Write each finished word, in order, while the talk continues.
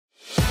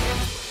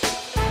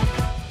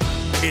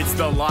It's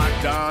the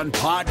Locked On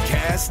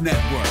Podcast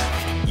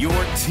Network, your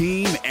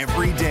team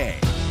every day.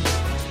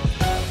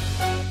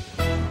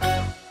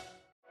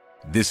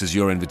 This is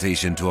your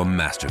invitation to a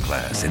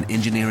masterclass in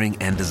engineering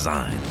and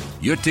design.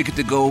 Your ticket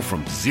to go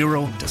from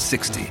 0 to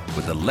 60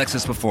 with the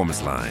Lexus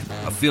Performance Line.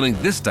 A feeling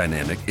this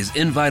dynamic is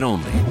invite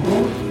only.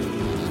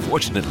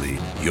 Fortunately,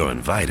 you're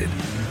invited.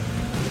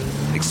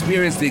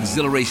 Experience the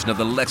exhilaration of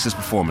the Lexus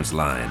Performance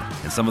Line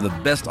and some of the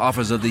best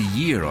offers of the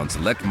year on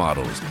select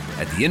models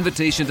at the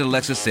Invitation to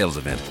Lexus sales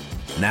event,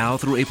 now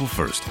through April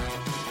 1st.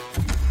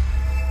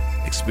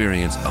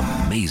 Experience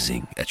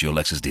amazing at your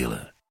Lexus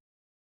dealer.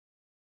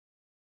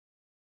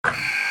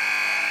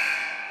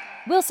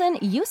 Wilson,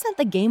 you sent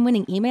the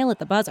game-winning email at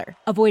the buzzer,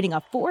 avoiding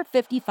a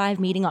 4:55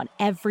 meeting on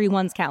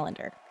everyone's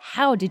calendar.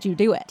 How did you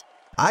do it?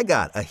 I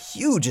got a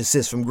huge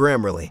assist from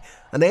Grammarly,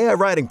 an AI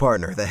writing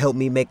partner that helped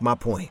me make my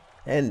point.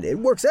 And it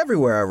works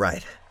everywhere I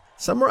write.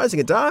 Summarizing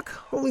a doc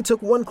only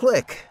took one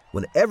click.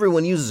 When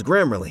everyone uses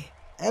Grammarly,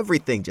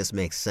 everything just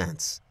makes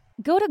sense.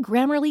 Go to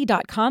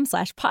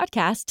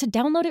Grammarly.com/podcast to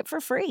download it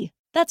for free.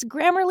 That's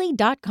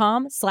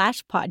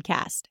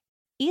Grammarly.com/podcast.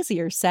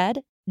 Easier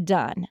said,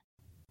 done.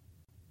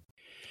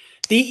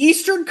 The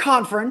Eastern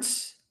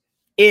Conference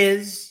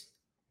is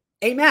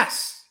a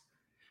mess.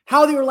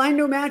 How the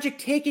Orlando Magic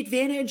take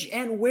advantage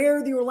and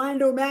where the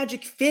Orlando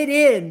Magic fit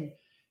in.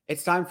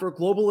 It's time for a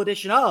global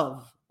edition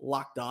of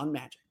Locked On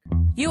Magic.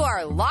 You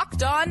are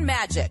Locked On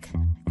Magic,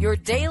 your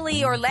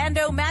daily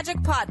Orlando Magic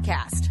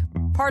podcast.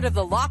 Part of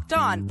the Locked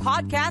On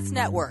Podcast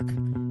Network,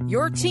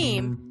 your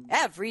team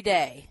every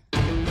day.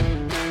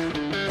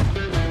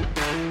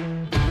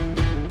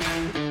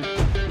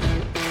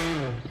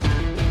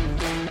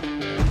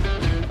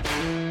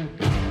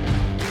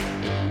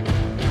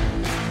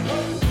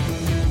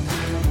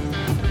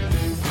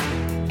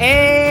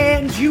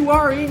 And you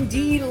are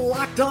indeed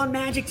Locked On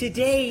Magic.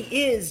 Today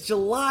is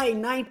July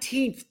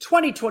 19th,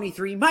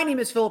 2023. My name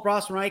is Philip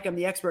Rossman-Reich. I'm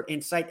the expert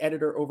and site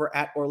editor over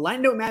at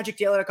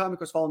OrlandoMagicDaily.com. Of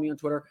course, follow me on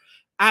Twitter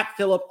at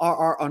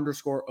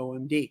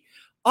PhilipRR_OMD.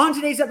 On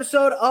today's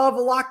episode of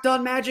Locked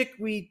On Magic,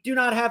 we do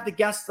not have the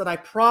guests that I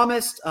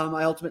promised.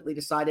 I ultimately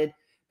decided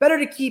better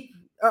to keep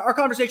our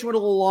conversation went a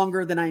little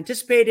longer than I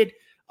anticipated.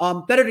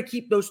 Better to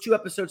keep those two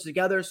episodes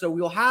together. So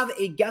we'll have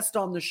a guest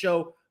on the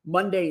show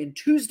Monday and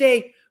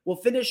Tuesday. We'll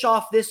finish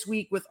off this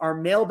week with our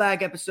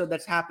mailbag episode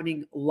that's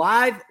happening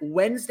live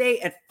Wednesday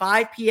at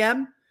 5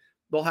 p.m.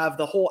 We'll have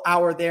the whole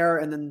hour there,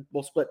 and then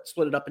we'll split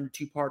it up into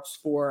two parts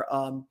for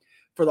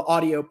the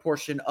audio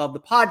portion of the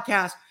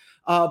podcast.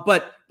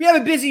 But we have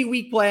a busy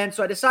week planned,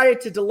 so I decided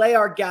to delay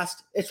our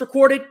guest. It's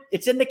recorded.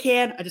 It's in the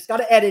can. I just got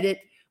to edit it.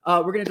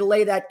 We're going to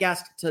delay that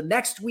guest to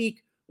next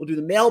week. We'll do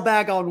the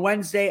mailbag on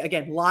Wednesday,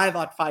 again, live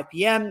at 5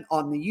 p.m.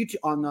 on the YouTube,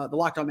 on the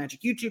Locked On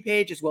Magic YouTube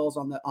page, as well as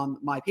on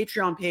my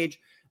Patreon page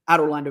at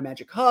Orlando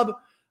Magic Hub.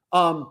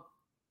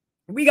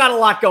 We got a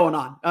lot going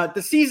on.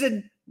 The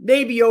season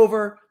may be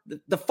over.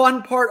 The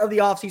fun part of the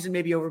offseason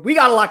may be over. We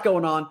got a lot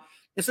going on.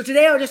 And so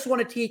today I just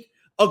want to take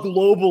a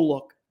global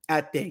look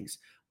at things.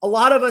 A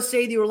lot of us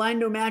say the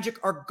Orlando Magic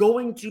are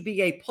going to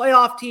be a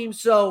playoff team.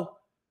 So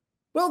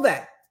will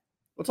they?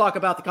 We'll talk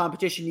about the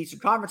competition in the Eastern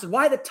Conference and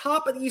why the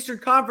top of the Eastern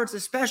Conference,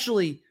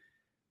 especially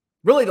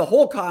really the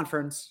whole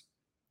conference,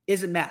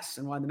 is a mess,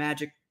 and why the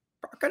Magic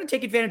are going to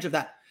take advantage of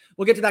that.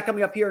 We'll get to that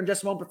coming up here in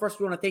just a moment. But first,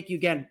 we want to thank you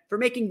again for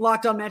making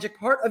Locked On Magic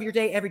part of your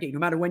day every day, no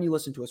matter when you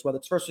listen to us, whether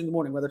it's first thing in the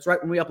morning, whether it's right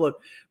when we upload.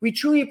 We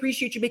truly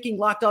appreciate you making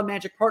Locked On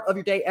Magic part of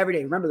your day every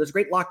day. Remember, there's a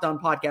great Locked On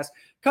podcast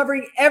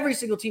covering every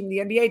single team in the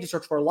NBA. Just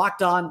search for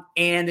Locked On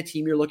and the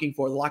team you're looking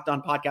for, the Locked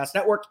On Podcast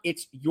Network.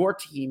 It's your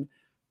team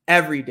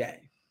every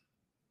day.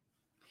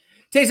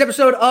 Today's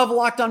episode of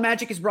Locked On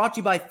Magic is brought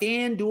to you by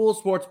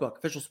FanDuel Sportsbook,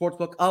 official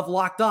sportsbook of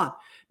Locked On.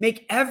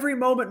 Make every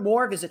moment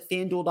more. Visit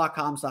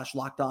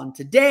FanDuel.com/LockedOn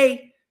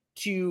today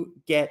to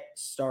get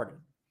started.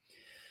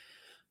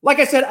 Like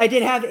I said, I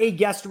did have a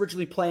guest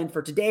originally planned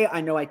for today. I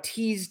know I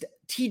teed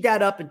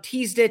that up and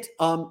teased it.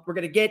 We're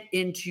going to get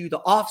into the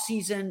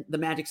offseason, the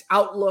Magic's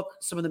outlook,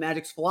 some of the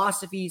Magic's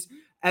philosophies,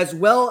 as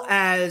well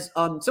as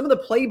some of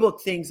the playbook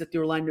things that the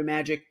Orlando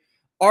Magic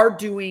are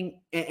doing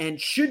and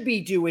should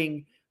be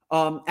doing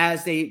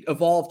as they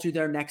evolve to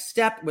their next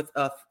step with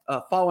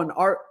Fallen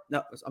Art.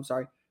 No, I'm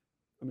sorry.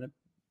 I'm going to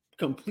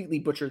completely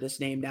butcher this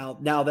name now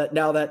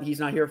that he's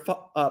not here.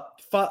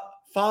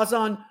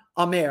 Fazan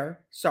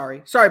Amer.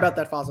 Sorry about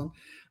that, Fazan.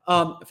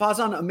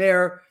 Fazan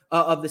Amer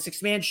of the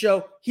Sixth Man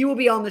Show. He will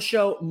be on the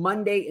show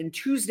Monday and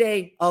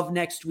Tuesday of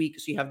next week,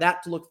 so you have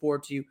that to look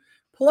forward to.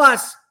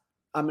 Plus,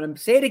 I'm going to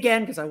say it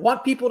again because I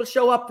want people to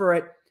show up for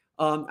it.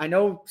 I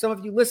know some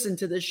of you listen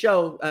to this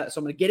show, so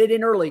I'm going to get it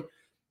in early.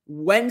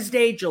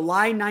 Wednesday,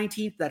 July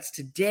 19th, that's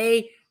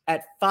today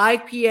at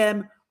 5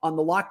 p.m. on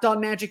the Locked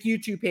On Magic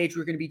YouTube page.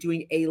 We're going to be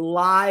doing a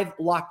live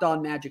Locked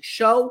On Magic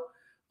show.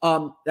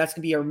 That's going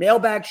to be our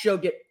mailbag show.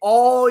 Get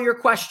all your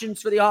questions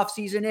for the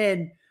offseason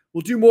in.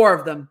 We'll do more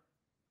of them,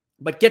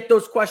 but get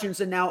those questions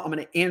in now. I'm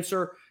going to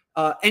answer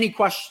any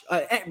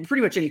question,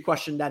 pretty much any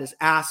question that is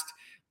asked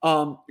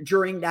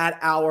during that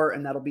hour,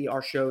 and that'll be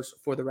our shows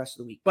for the rest of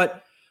the week.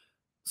 But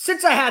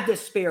since I had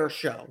this spare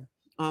show,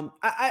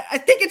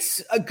 I think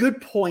it's a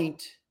good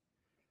point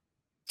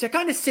to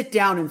kind of sit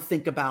down and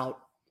think about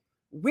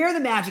where the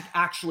Magic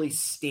actually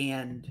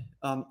stand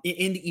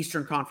in the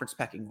Eastern Conference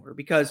pecking order,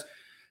 because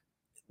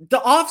the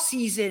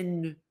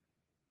offseason,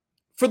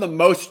 for the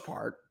most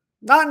part,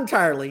 not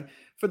entirely,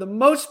 for the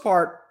most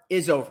part,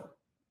 is over.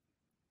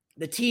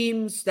 The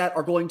teams that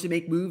are going to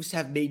make moves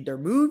have made their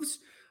moves.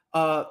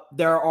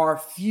 There are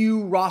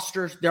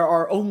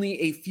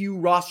only a few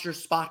roster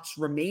spots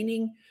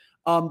remaining.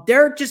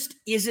 There just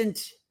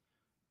isn't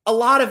a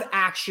lot of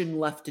action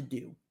left to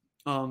do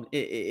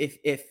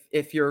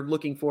if you're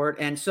looking for it.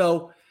 And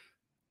so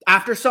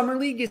after Summer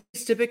League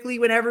is typically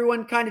when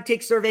everyone kind of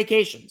takes their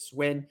vacations,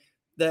 when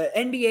the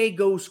NBA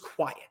goes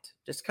quiet,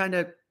 just kind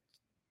of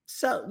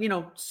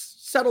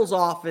settles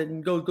off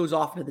and goes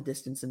off into the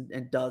distance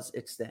and does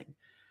its thing.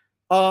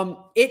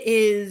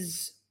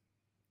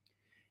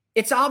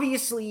 It's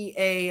obviously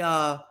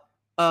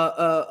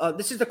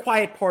this is the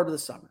quiet part of the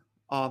summer.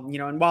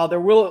 And while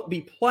there will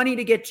be plenty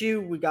to get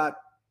to, we got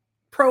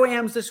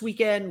Pro-Ams this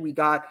weekend. We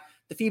got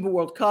the FIBA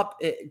World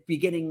Cup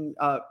beginning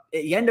at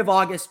the end of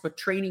August, but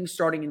training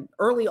starting in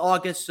early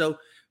August. So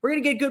we're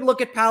going to get a good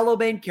look at Paolo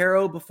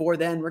Banchero before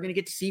then. We're going to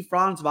get to see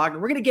Franz Wagner.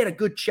 We're going to get a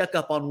good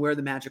checkup on where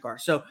the Magic are.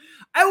 So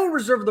I will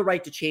reserve the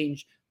right to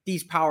change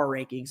these power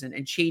rankings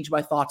and change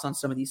my thoughts on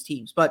some of these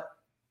teams. But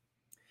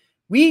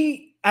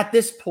we, at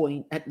this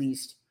point at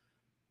least,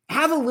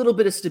 have a little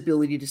bit of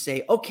stability to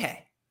say,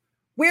 okay,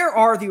 where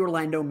are the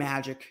Orlando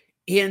Magic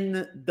in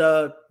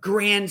the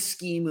grand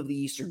scheme of the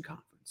Eastern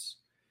Conference?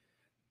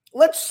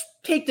 Let's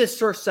take this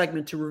first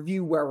segment to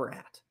review where we're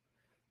at.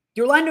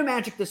 The Orlando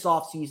Magic this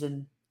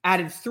offseason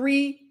added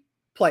 3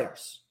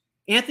 players: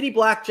 Anthony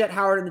Black, Jet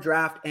Howard in the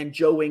draft, and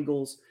Joe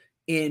Ingles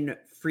in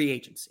free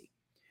agency.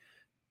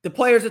 The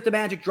players that the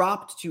Magic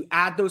dropped to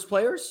add those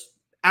players: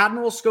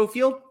 Admiral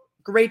Schofield,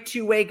 great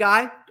two-way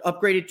guy,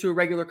 upgraded to a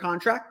regular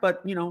contract,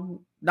 but,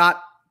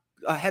 not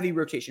a heavy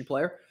rotation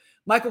player.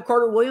 Michael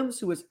Carter-Williams,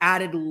 who was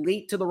added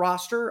late to the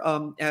roster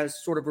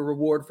as sort of a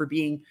reward for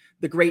being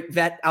the great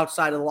vet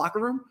outside of the locker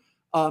room.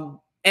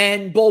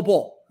 And Bol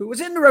Bol, who was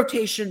in the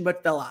rotation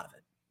but fell out of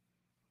it.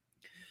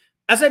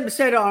 As I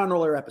said on an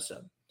earlier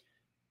episode,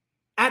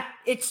 at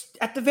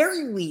the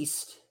very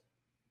least,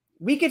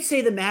 we could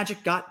say the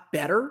Magic got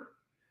better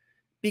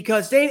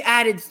because they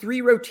added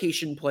 3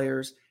 rotation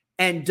players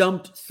and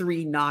dumped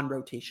 3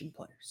 non-rotation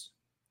players.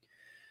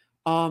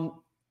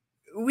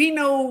 We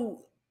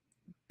know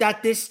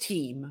that this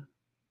team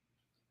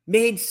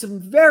made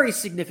some very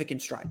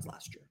significant strides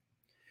last year.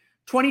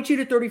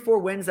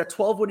 22-34 wins, that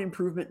 12-win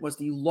improvement was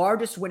the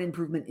largest win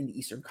improvement in the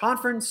Eastern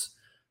Conference.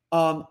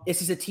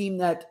 This is a team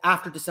that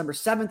after December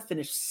 7th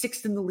finished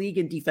 6th in the league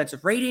in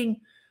defensive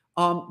rating.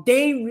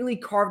 They really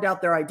carved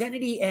out their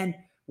identity and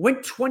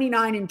went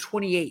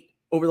 29-28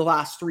 over the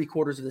last 3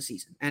 quarters of the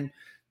season. And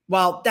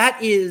while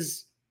that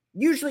is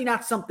usually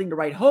not something to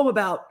write home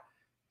about,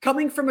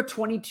 coming from a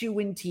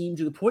 22-win team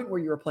to the point where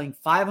you're playing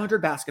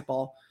 500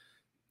 basketball,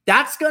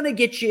 that's going to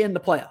get you in the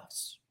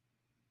playoffs.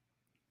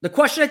 The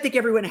question I think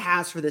everyone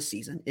has for this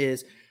season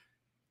is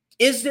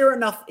there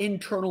enough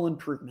internal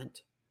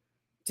improvement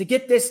to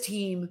get this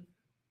team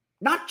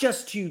not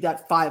just to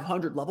that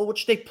 500 level,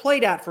 which they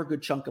played at for a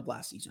good chunk of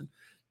last season,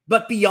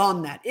 but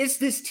beyond that? Is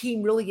this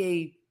team really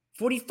a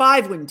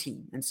 45-win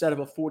team instead of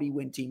a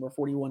 40-win team or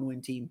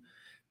 41-win team?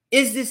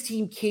 Is this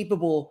team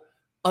capable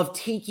of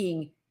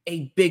taking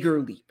a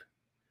bigger leap?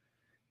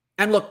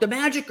 And look, the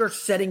Magic are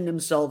setting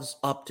themselves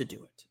up to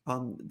do it.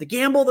 The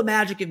gamble the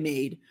Magic have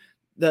made,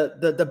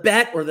 the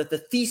bet or the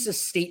thesis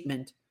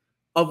statement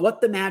of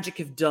what the Magic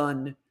have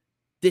done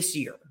this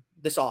year,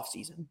 this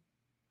offseason,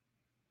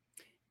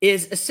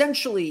 is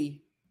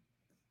essentially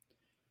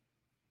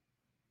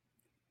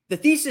the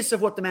thesis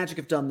of what the Magic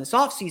have done this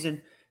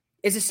offseason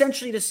is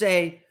essentially to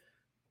say,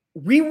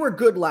 we were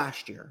good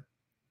last year,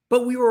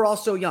 but we were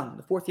also young,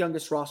 the 4th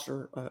youngest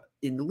roster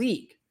in the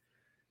league.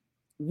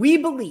 We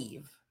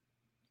believe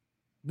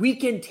we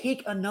can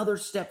take another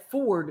step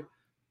forward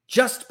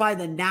just by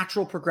the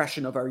natural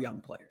progression of our young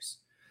players.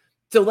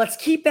 So let's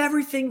keep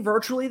everything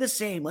virtually the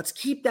same. Let's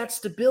keep that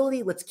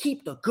stability. Let's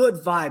keep the good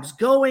vibes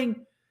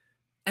going.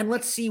 And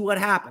let's see what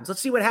happens. Let's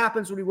see what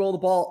happens when we roll the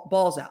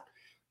balls out.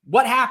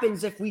 What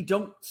happens if we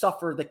don't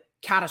suffer the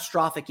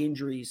catastrophic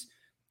injuries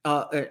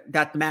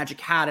that the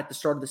Magic had at the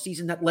start of the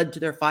season that led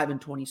to their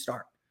 5-20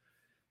 start?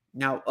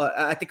 Now,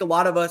 I think a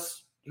lot of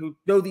us who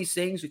know these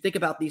things, who think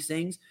about these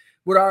things,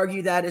 would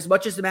argue that as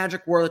much as the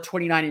Magic were the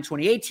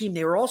 29-28 team,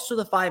 they were also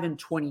the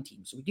 5-20 team.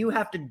 So we do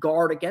have to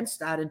guard against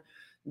that. And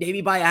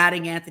maybe by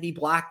adding Anthony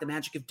Black, the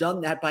Magic have done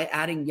that by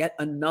adding yet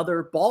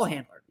another ball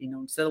handler.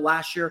 Instead of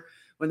last year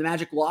when the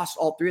Magic lost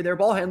all 3 of their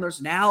ball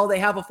handlers, now they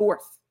have a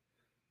 4th.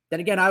 Then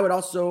again, I would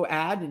also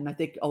add, and I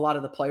think a lot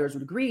of the players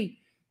would agree,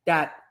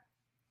 that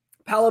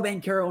Paolo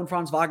Banchero and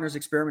Franz Wagner's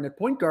experiment at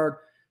point guard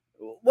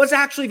was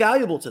actually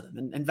valuable to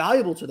them and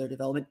valuable to their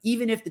development,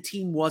 even if the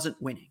team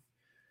wasn't winning.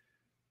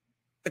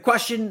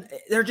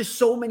 There are just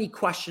so many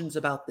questions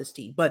about this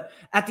team. But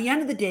at the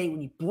end of the day,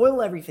 when you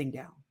boil everything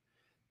down,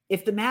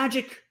 if the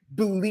Magic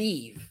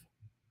believe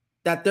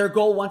that their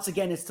goal once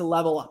again is to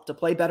level up, to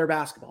play better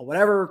basketball,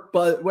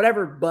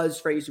 whatever buzz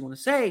phrase you want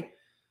to say.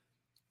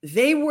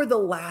 They were the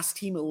last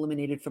team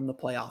eliminated from the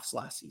playoffs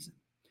last season.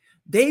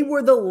 They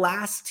were the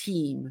last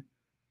team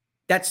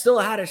that still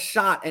had a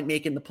shot at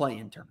making the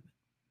play-in tournament.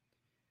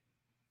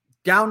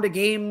 Down to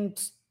game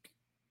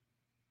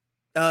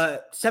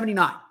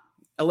 79,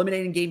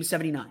 eliminating game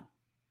 79.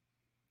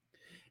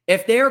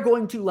 If they're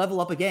going to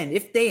level up again,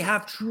 if they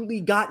have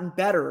truly gotten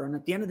better, and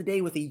at the end of the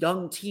day with a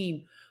young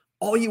team,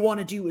 all you want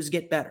to do is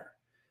get better.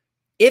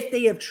 If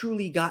they have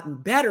truly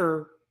gotten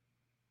better,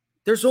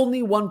 there's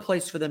only one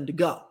place for them to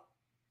go,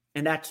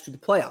 and that's to the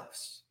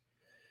playoffs.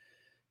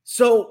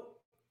 So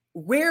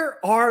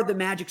where are the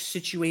Magic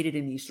situated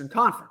in the Eastern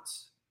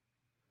Conference?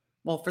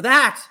 Well, for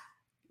that,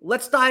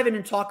 let's dive in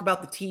and talk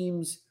about the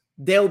teams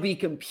they'll be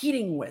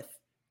competing with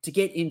to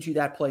get into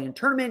that play-in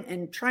tournament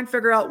and try and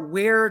figure out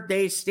where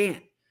they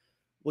stand.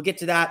 We'll get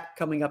to that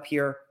coming up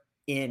here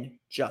in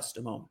just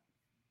a moment.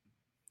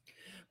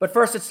 But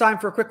first, it's time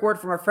for a quick word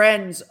from our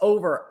friends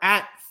over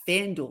at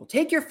FanDuel.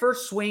 Take your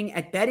first swing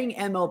at betting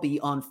MLB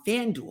on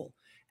FanDuel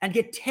and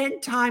get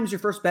 10 times your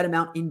first bet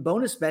amount in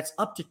bonus bets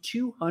up to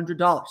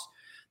 $200.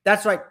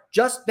 That's right.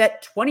 Just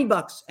bet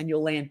 $20 and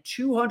you'll land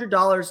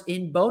 $200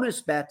 in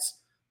bonus bets,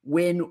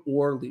 win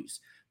or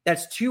lose.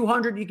 That's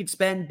 $200 you could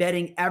spend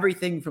betting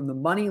everything from the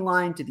money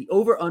line to the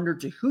over-under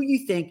to who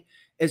you think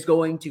is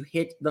going to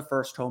hit the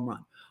first home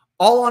run.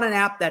 All on an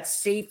app that's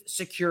safe,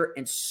 secure,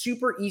 and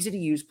super easy to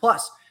use.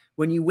 Plus,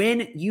 when you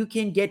win, you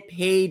can get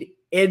paid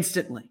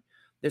instantly.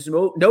 There's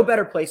no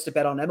better place to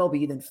bet on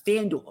MLB than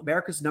FanDuel,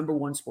 America's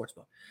 #1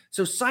 sportsbook.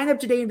 So sign up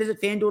today and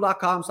visit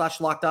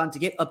FanDuel.com/lockedon to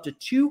get up to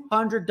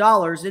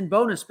 $200 in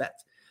bonus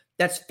bets.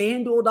 That's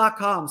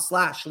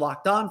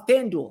FanDuel.com/lockedon.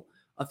 FanDuel,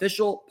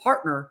 official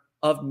partner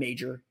of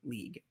Major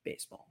League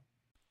Baseball.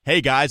 Hey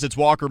guys, it's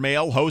Walker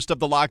Mail, host of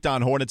the Locked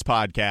On Hornets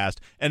podcast,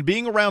 and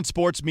being around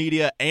sports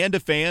media and a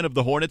fan of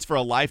the Hornets for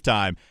a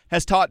lifetime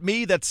has taught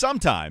me that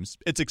sometimes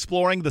it's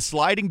exploring the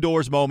sliding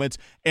doors moments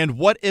and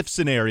what-if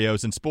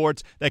scenarios in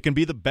sports that can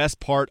be the best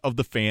part of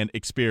the fan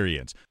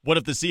experience. What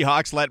if the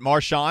Seahawks let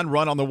Marshawn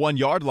run on the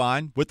 1-yard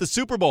line with the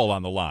Super Bowl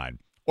on the line?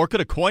 Or could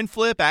a coin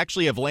flip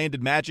actually have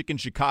landed Magic in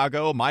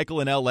Chicago,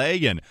 Michael in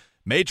L.A., and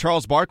made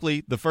Charles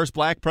Barkley the first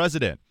black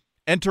president?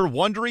 Enter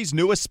Wondery's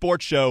newest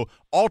sports show,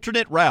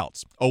 Alternate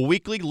Routes, a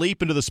weekly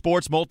leap into the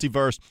sports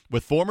multiverse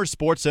with former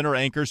SportsCenter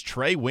anchors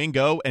Trey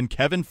Wingo and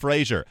Kevin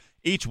Frazier.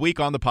 Each week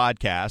on the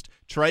podcast,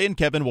 Trey and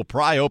Kevin will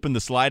pry open the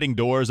sliding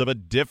doors of a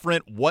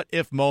different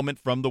what-if moment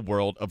from the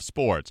world of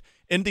sports.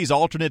 In these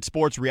alternate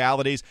sports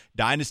realities,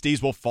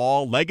 dynasties will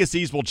fall,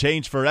 legacies will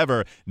change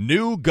forever,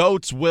 new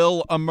GOATs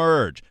will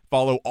emerge.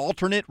 Follow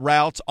Alternate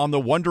Routes on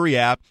the Wondery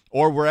app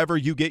or wherever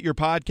you get your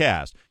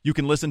podcast. You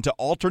can listen to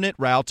Alternate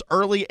Routes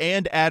early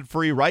and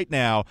ad-free right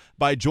now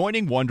by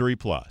joining Wondery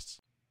Plus.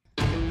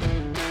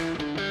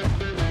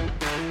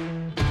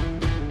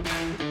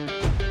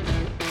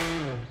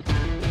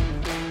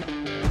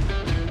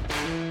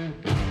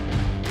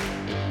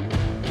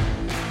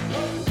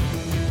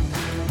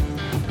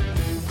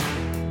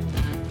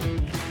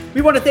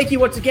 We want to thank you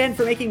once again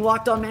for making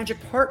Locked On Magic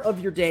part of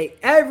your day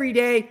every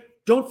day.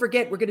 Don't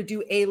forget, we're going to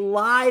do a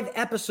live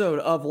episode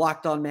of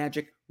Locked On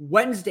Magic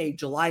Wednesday,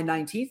 July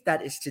 19th.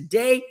 That is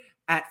today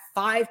at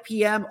 5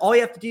 p.m. All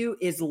you have to do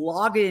is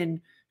log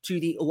in to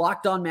the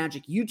Locked On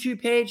Magic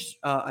YouTube page.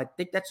 I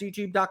think that's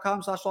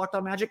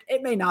youtube.com/LockedOnMagic.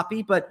 It may not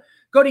be, but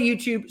go to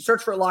YouTube,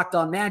 search for Locked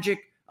On Magic.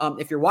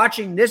 If you're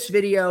watching this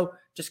video,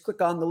 just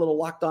click on the little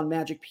Locked On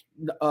Magic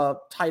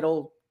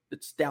title.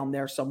 It's down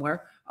there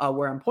somewhere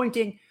where I'm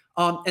pointing.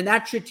 And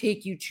that should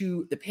take you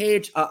to the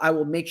page. I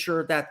will make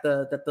sure that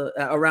the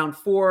around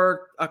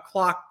 4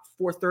 o'clock,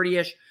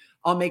 4:30ish,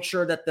 I'll make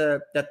sure that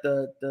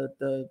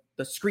the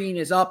screen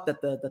is up,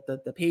 that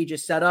the page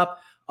is set up,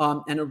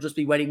 and it'll just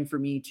be waiting for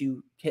me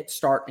to hit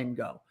start and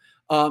go.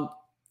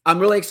 I'm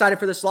really excited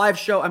for this live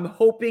show. I'm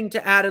hoping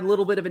to add a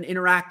little bit of an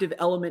interactive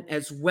element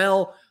as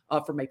well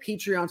for my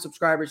Patreon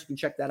subscribers. You can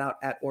check that out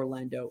at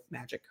Orlando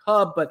Magic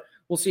Hub, but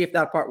we'll see if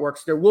that part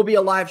works. There will be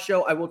a live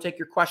show. I will take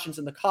your questions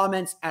in the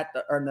comments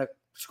or in the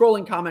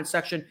scrolling comment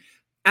section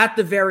at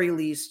the very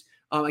least.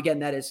 Again,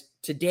 that is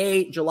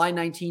today, July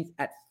 19th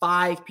at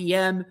 5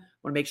 p.m. I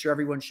want to make sure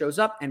everyone shows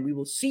up, and we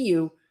will see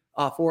you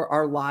for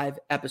our live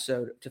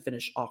episode to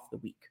finish off the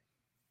week.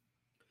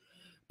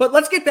 But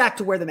let's get back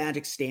to where the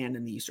Magic stand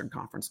in the Eastern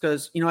Conference,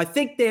 because, I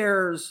think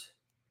there's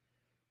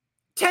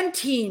 10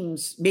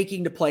 teams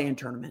making the play-in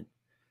tournament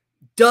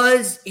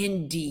does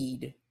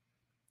indeed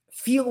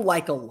feel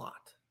like a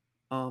lot.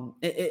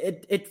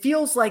 It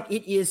feels like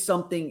it is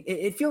something,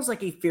 it feels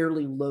like a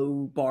fairly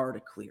low bar to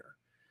clear.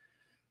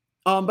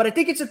 But I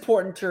think it's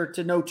important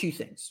to know two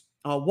things.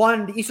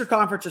 One, the Eastern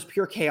Conference is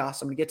pure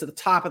chaos. I'm going to get to the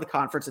top of the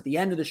conference at the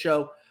end of the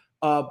show.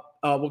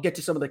 We'll get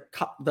to some of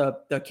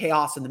the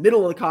chaos in the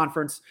middle of the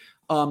conference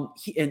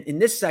in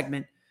this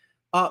segment.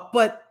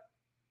 But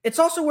it's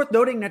also worth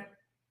noting that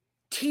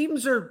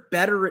teams are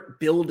better at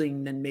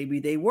building than maybe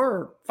they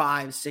were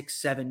 5, 6,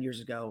 7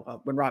 years ago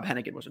when Rob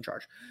Hennigan was in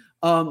charge.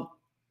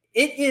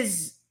 It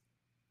is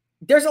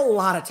there's a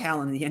lot of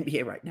talent in the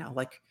NBA right now.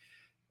 Like,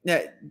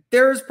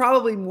 there's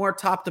probably more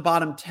top to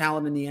bottom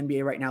talent in the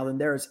NBA right now than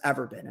there has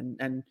ever been.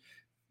 And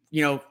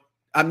you know,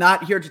 I'm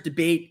not here to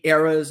debate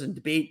eras and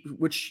debate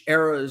which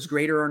era is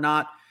greater or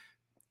not.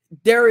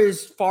 There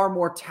is far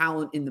more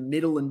talent in the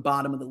middle and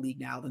bottom of the league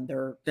now than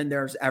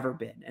there's ever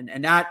been.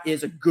 And that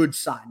is a good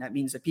sign. That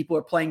means that people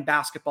are playing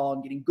basketball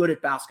and getting good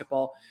at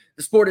basketball.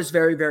 The sport is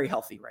very, very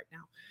healthy right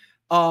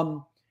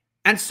now.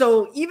 And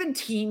so even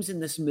teams in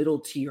this middle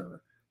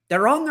tier that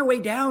are on their way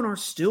down are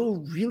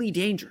still really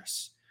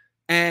dangerous.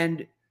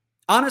 And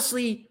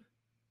honestly,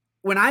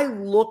 when I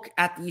look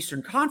at the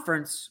Eastern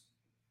Conference,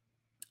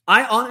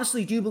 I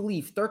honestly do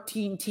believe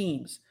 13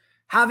 teams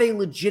have a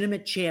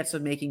legitimate chance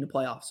of making the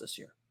playoffs this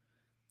year.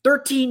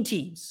 13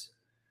 teams.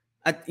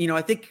 I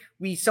think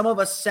some of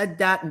us said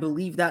that and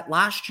believed that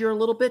last year a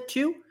little bit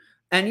too.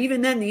 And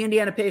even then, the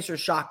Indiana Pacers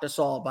shocked us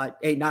all by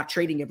A, not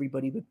trading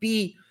everybody, but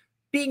B,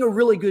 being a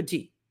really good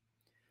team.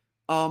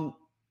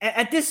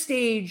 At this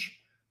stage,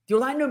 the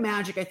Orlando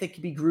Magic, I think,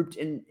 can be grouped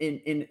in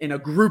a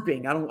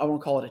grouping. I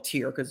won't call it a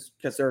tier because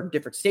they're in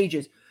different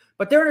stages,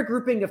 but they're in a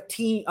grouping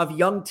of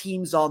young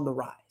teams on the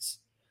rise.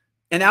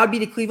 And that would be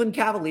the Cleveland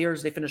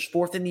Cavaliers. They finished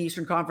 4th in the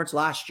Eastern Conference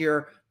last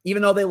year,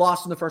 even though they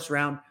lost in the first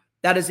round.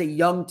 That is a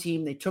young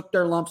team. They took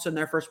their lumps in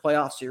their first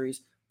playoff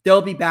series.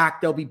 They'll be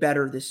back. They'll be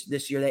better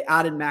this year. They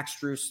added Max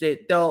Strus.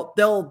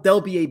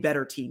 They'll be a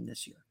better team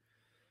this year.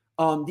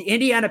 The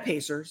Indiana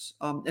Pacers,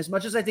 as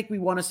much as I think we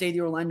want to say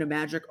the Orlando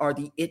Magic are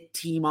the it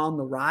team on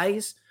the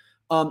rise,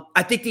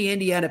 I think the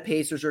Indiana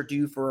Pacers are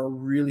due for a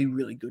really,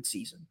 really good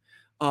season.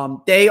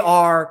 They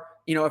are,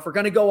 if we're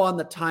going to go on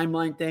the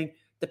timeline thing,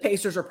 the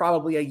Pacers are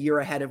probably a year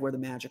ahead of where the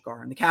Magic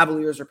are, and the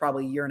Cavaliers are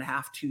probably a year and a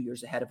half, 2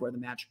 years ahead of where the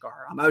Magic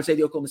are. I would say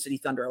the Oklahoma City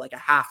Thunder are like a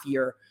half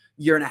year,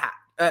 year and a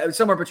half,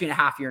 somewhere between a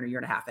half year and a year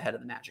and a half ahead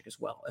of the Magic as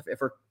well, if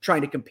we're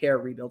trying to compare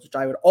rebuilds, which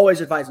I would always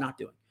advise not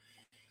doing.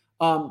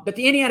 But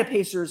the Indiana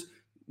Pacers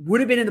would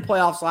have been in the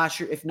playoffs last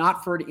year if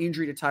not for an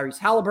injury to Tyrese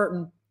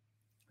Halliburton.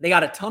 They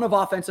got a ton of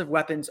offensive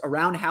weapons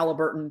around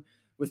Halliburton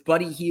with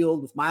Buddy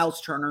Hield, with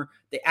Miles Turner.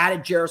 They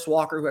added Jarris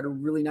Walker, who had a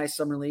really nice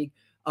summer league.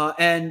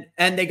 And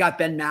they got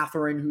Ben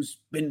Mathurin,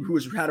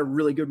 who's had a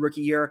really good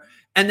rookie year.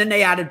 And then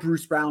they added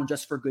Bruce Brown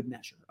just for good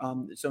measure.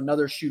 So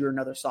another shooter,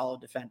 another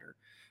solid defender.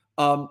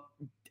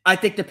 I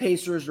think the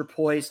Pacers are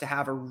poised to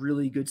have a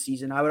really good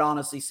season. I would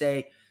honestly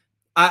say,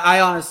 I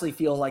honestly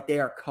feel like they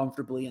are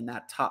comfortably in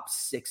that top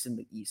 6 in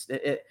the East.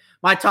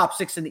 My top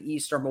 6 in the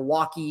East are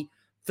Milwaukee,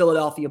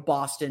 Philadelphia,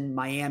 Boston,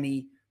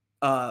 Miami,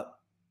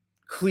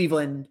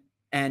 Cleveland,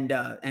 and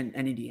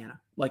Indiana.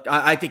 Like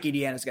I think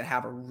Indiana's going to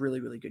have a really,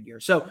 really good year.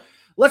 So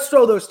let's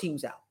throw those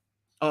teams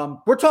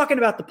out. We're talking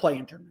about the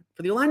play-in tournament.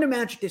 For the Orlando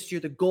Magic this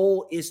year, the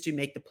goal is to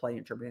make the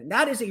play-in tournament. And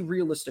that is a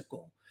realistic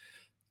goal.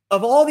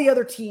 Of all the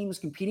other teams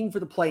competing for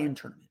the play-in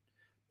tournament,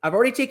 I've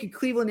already taken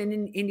Cleveland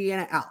and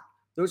Indiana out.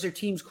 Those are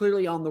teams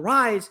clearly on the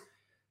rise.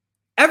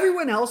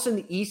 Everyone else in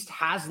the East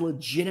has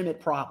legitimate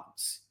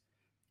problems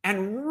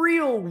and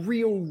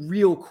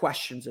real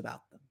questions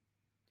about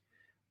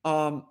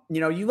them.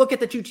 You look at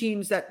the two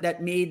teams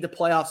that made the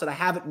playoffs that I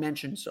haven't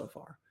mentioned so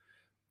far.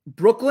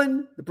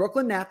 Brooklyn, the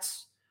Brooklyn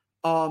Nets,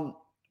 were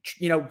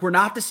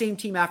not the same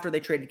team after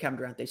they traded Kevin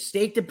Durant. They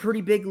staked a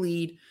pretty big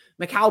lead.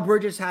 Mikal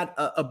Bridges had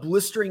a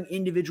blistering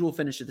individual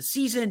finish of the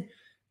season.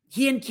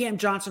 He and Cam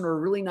Johnson are a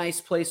really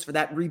nice place for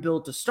that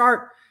rebuild to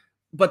start.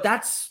 But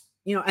that's,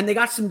 and they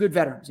got some good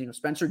veterans,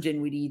 Spencer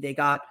Dinwiddie, they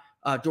got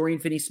Dorian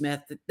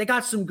Finney-Smith. They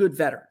got some good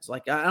veterans.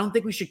 Like, I don't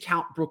think we should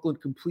count Brooklyn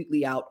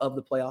completely out of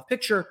the playoff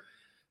picture,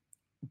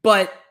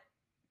 but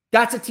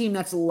that's a team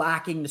that's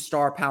lacking the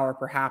star power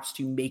perhaps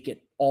to make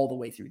it all the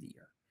way through the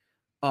year.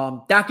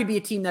 That could be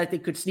a team that I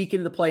think could sneak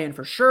into the play-in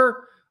for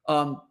sure.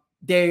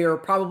 They are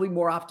probably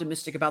more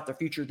optimistic about their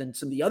future than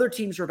some of the other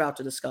teams we're about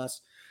to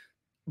discuss.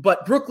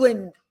 But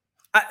Brooklyn,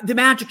 the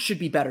Magic should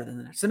be better than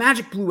the Nets. The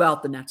Magic blew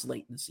out the Nets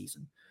late in the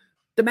season.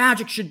 The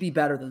Magic should be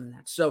better than the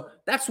Nets. So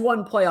that's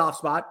one playoff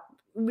spot.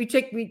 We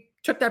took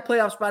that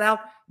playoff spot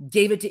out,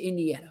 gave it to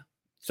Indiana.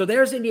 So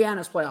there's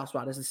Indiana's playoff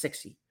spot as a 6th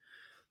seed.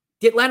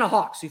 The Atlanta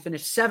Hawks, who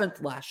finished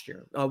 7th last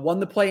year, won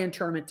the play-in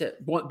tournament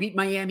beat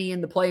Miami in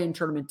the play-in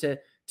tournament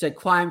to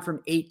climb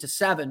from 8 to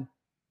 7.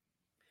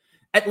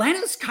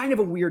 Atlanta's kind of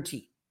a weird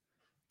team.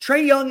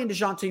 Trae Young and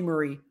DeJounte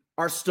Murray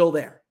are still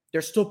there.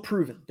 They're still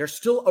proven. They're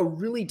still a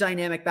really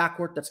dynamic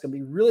backcourt that's going to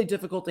be really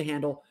difficult to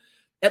handle.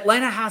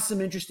 Atlanta has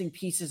some interesting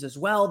pieces as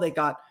well. They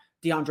got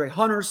DeAndre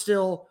Hunter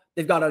still.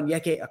 They've got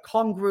Onyeka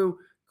Okongwu.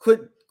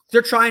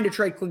 They're trying to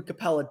trade Clint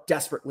Capella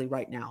desperately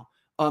right now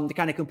to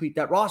kind of complete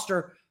that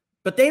roster.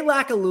 But they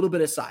lack a little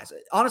bit of size.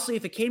 Honestly,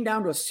 if it came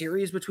down to a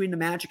series between the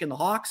Magic and the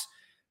Hawks,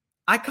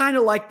 I kind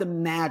of like the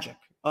Magic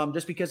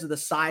just because of the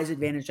size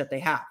advantage that they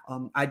have.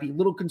 I'd be a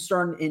little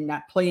concerned in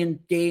that play-in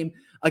game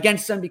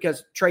against them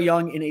because Trae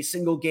Young in a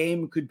single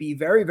game could be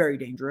very, very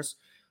dangerous.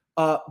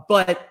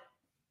 But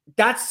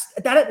that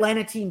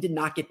Atlanta team did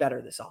not get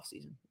better this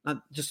offseason,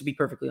 just to be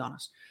perfectly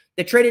honest.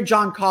 They traded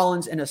John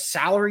Collins in a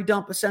salary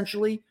dump,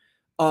 essentially,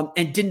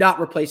 and did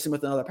not replace him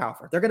with another power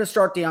forward. They're going to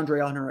start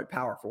DeAndre Hunter at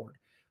power forward.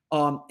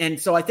 And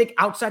so I think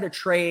outside of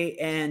Trae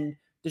and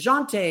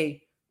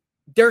DeJounte,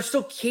 they're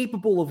still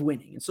capable of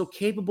winning and still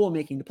capable of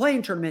making the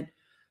play-in tournament,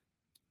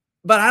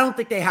 but I don't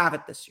think they have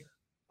it this year.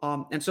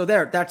 And so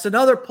that's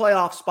another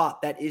playoff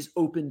spot that is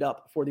opened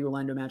up for the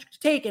Orlando Magic to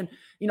take. And,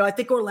 I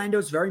think Orlando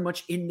is very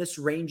much in this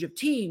range of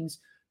teams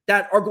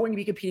that are going to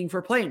be competing for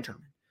a play-in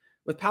tournament.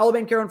 With Paolo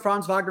Banchero and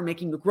Franz Wagner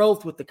making the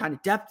growth with the kind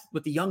of depth,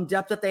 with the young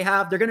depth that they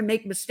have, they're going to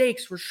make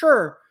mistakes for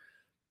sure,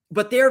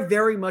 but they're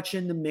very much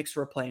in the mix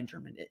for a play-in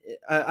tournament.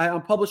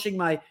 I'm publishing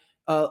my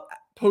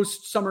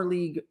post-Summer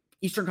League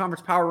Eastern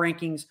Conference Power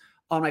Rankings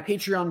on my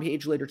Patreon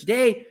page later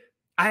today.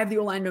 I have the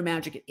Orlando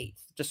Magic at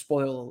 8th. Just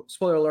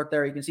spoiler alert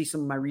there. You can see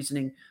some of my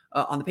reasoning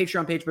on the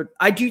Patreon page, but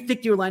I do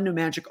think the Orlando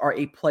Magic are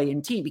a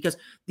play-in team because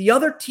the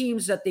other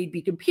teams that they'd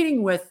be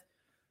competing with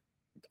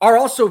are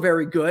also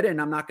very good,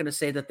 and I'm not going to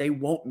say that they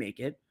won't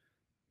make it,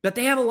 but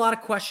they have a lot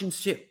of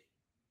questions too.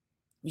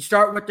 You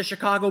start with the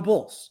Chicago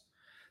Bulls.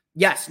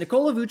 Yes,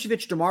 Nikola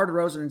Vucevic, DeMar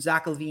DeRozan, and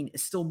Zach LaVine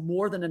is still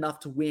more than enough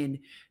to win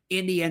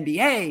in the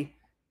NBA,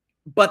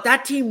 but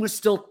that team was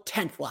still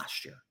 10th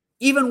last year,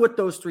 even with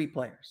those three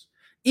players,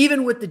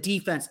 even with the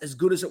defense as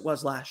good as it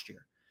was last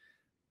year.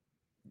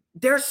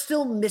 They're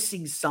still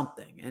missing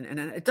something, and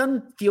it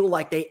doesn't feel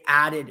like they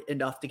added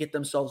enough to get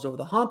themselves over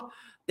the hump.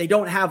 They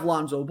don't have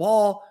Lonzo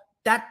Ball.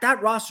 That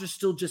roster is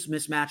still just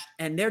mismatched,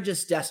 and they're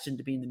just destined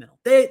to be in the middle.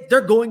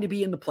 They're going to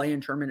be in the play-in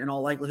tournament in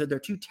all likelihood. They're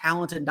too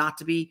talented not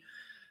to be.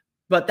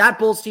 But that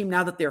Bulls team,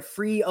 now that they're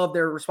free of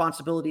their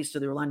responsibilities to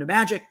the Orlando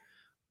Magic,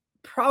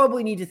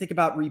 probably need to think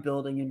about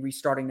rebuilding and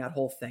restarting that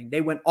whole thing.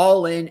 They went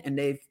all in, and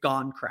they've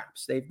gone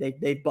craps.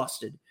 They've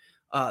busted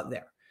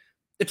there.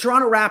 The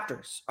Toronto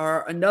Raptors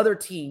are another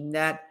team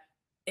that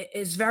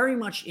is very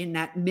much in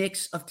that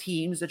mix of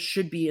teams that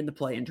should be in the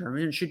play-in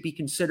tournament and should be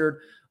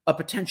considered a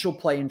potential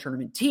play-in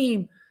tournament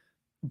team.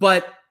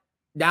 But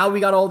now we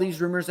got all these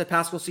rumors that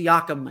Pascal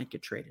Siakam might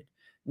get traded.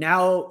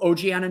 Now OG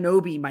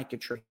Anunoby might get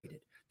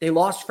traded. They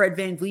lost Fred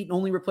VanVleet and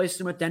only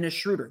replaced him with Dennis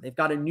Schroeder. They've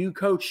got a new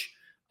coach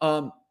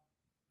and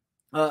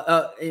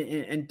Darko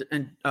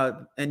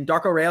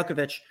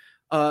Rajakovic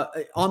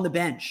on the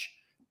bench.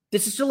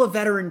 This is still a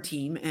veteran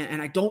team,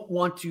 and I don't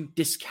want to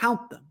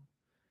discount them.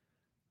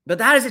 But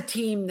that is a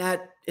team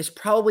that is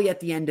probably at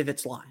the end of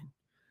its line.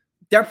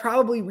 They're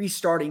probably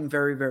restarting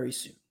very, very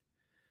soon.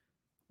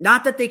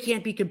 Not that they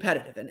can't be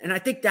competitive. And I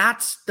think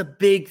that's the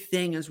big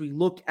thing as we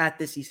look at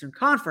this Eastern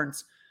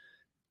Conference.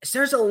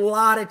 There's a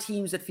lot of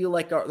teams that feel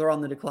like they're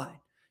on the decline.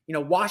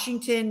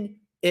 Washington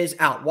is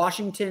out.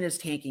 Washington is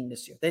tanking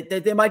this year.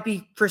 They might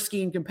be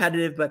frisky and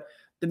competitive, but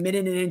the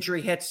minute an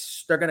injury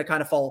hits, they're going to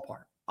kind of fall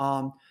apart.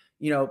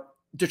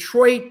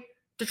 Detroit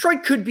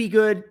could be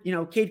good.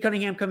 Cade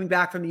Cunningham coming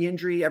back from the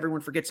injury.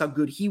 Everyone forgets how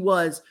good he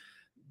was.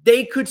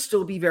 They could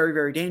still be very,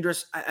 very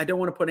dangerous. I don't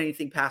want to put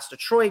anything past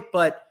Detroit,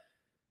 but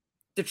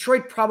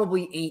Detroit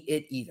probably ain't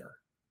it either.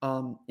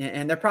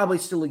 And they're probably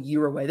still a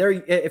year away.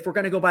 If we're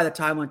going to go by the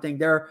timeline thing,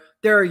 they're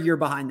a year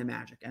behind the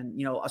Magic. And,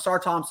 Asar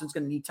Thompson's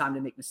going to need time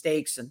to make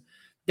mistakes, and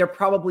they're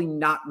probably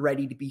not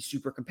ready to be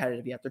super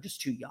competitive yet. They're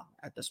just too young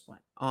at this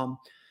point. Who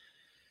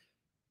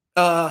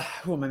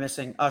am I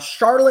missing?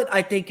 Charlotte,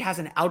 I think, has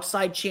an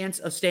outside chance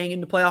of staying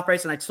in the playoff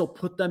race, and I'd still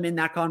put them in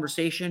that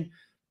conversation.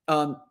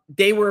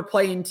 They were a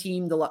play-in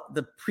team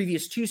the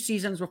previous 2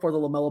 seasons before the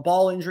LaMelo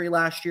Ball injury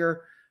last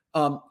year.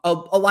 A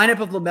lineup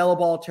of LaMelo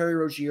Ball, Terry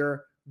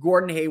Rozier,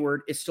 Gordon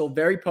Hayward is still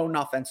very potent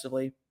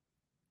offensively.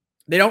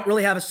 They don't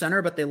really have a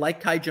center, but they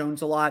like Kai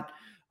Jones a lot.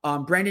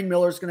 Brandon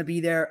Miller is going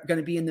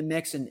to be in the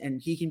mix,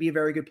 and he can be a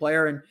very good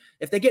player. And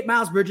if they get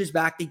Miles Bridges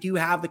back, they do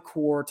have the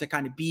core to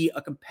kind of be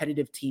a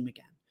competitive team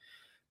again.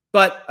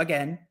 But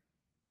again,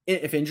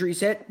 if injuries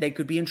hit, they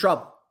could be in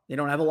trouble. They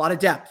don't have a lot of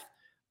depth.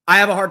 I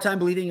have a hard time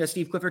believing a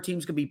Steve Clifford team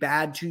is going to be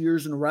bad 2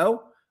 years in a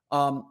row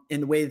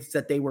in the ways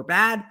that they were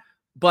bad.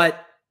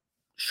 But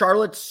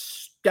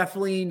Charlotte's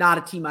definitely not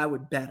a team I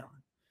would bet on.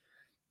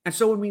 And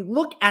so when we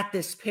look at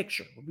this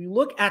picture, when we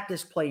look at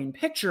this play-in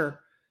picture,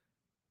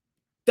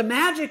 the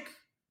Magic,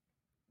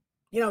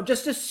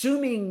 just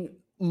assuming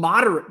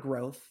moderate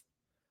growth,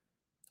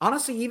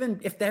 honestly, even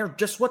if they're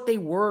just what they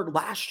were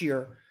last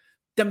year,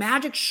 the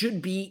Magic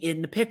should be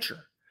in the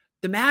picture.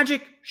 The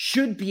Magic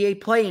should be a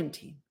play-in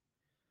team.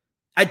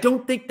 I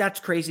don't think that's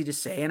crazy to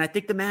say, and I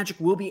think the Magic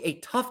will be a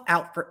tough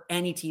out for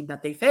any team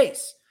that they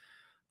face.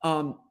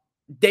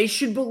 They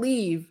should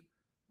believe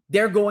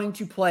they're going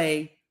to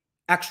play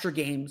extra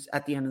games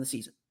at the end of the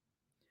season.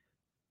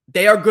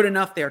 They are good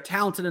enough, they are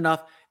talented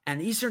enough, and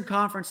the Eastern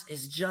Conference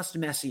is just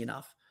messy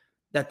enough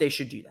that they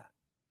should do that.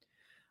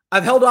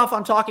 I've held off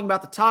on talking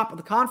about the top of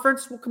the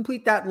conference. We'll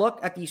complete that look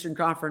at the Eastern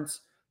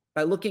Conference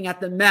by looking at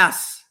the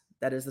mess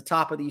that is the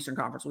top of the Eastern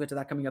Conference. We'll get to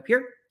that coming up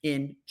here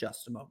in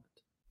just a moment.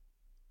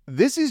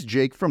 This is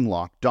Jake from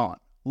Locked On.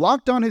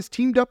 Locked On has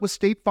teamed up with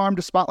State Farm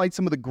to spotlight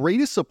some of the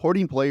greatest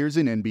supporting players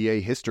in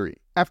NBA history.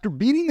 After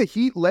beating the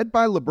Heat led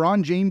by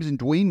LeBron James and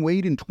Dwayne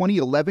Wade in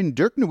 2011,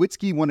 Dirk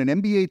Nowitzki won an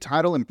NBA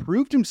title and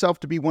proved himself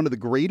to be one of the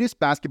greatest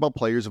basketball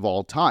players of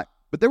all time.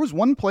 But there was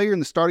one player in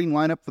the starting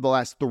lineup for the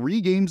last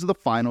 3 games of the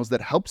finals that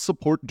helped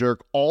support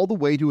Dirk all the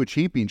way to a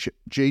championship,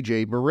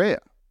 JJ Barea.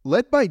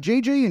 Led by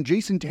JJ and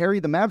Jason Terry,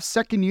 the Mavs'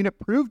 second unit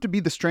proved to be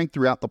the strength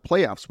throughout the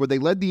playoffs, where they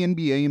led the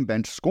NBA in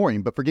bench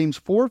scoring. But for games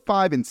 4,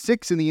 5, and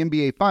 6 in the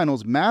NBA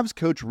Finals, Mavs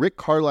coach Rick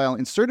Carlisle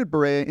inserted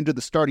Barea into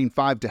the starting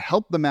 5 to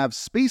help the Mavs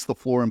space the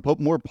floor and put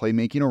more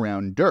playmaking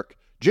around Dirk.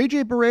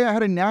 JJ Barea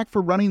had a knack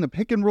for running the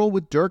pick and roll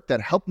with Dirk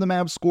that helped the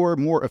Mavs score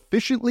more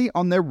efficiently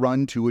on their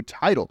run to a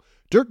title.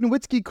 Dirk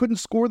Nowitzki couldn't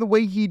score the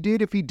way he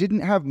did if he didn't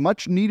have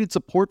much needed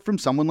support from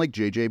someone like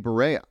JJ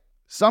Barea.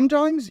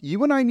 Sometimes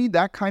you and I need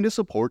that kind of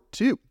support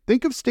too.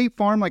 Think of State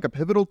Farm like a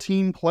pivotal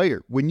team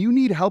player. When you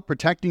need help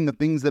protecting the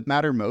things that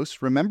matter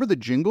most, remember the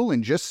jingle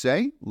and just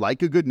say,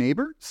 like a good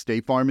neighbor,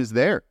 State Farm is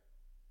there.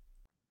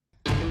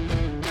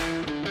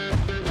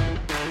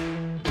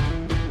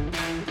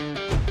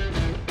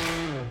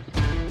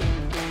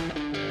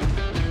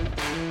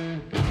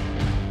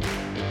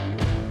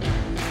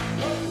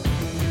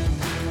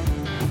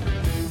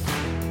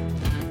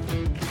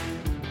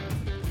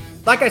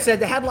 Like I said,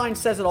 the headline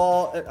says it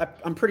all.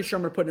 I'm pretty sure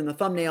I'm going to put it in the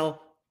thumbnail.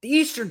 The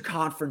Eastern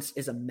Conference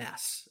is a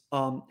mess.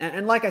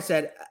 And like I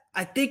said,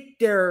 I think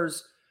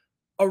there's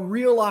a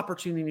real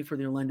opportunity for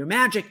the Orlando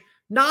Magic,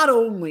 not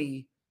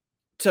only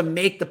to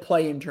make the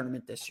play-in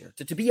tournament this year,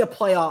 to be a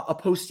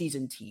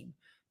postseason team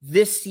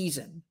this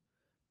season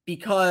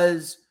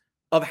because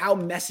of how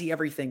messy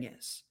everything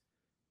is.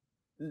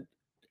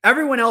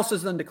 Everyone else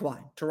is in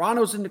decline.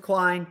 Toronto's in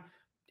decline.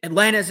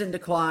 Atlanta's in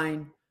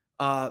decline.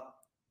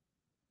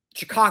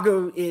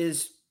 Chicago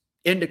is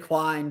in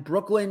decline.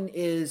 Brooklyn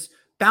is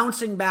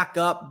bouncing back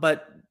up,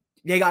 but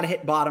they got to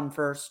hit bottom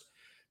first.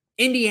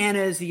 Indiana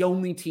is the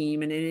only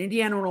team, and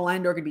Indiana and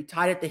Orlando are going to be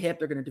tied at the hip.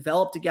 They're going to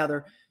develop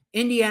together.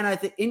 Indiana,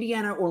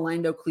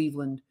 Orlando,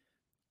 Cleveland,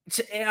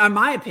 in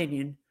my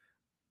opinion,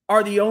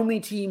 are the only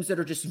teams that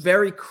are just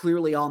very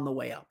clearly on the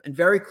way up and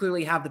very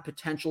clearly have the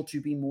potential to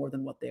be more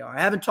than what they are.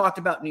 I haven't talked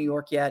about New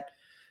York yet.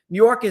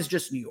 New York is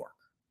just New York.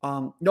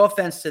 No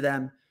offense to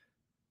them.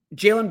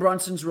 Jalen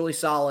Brunson's really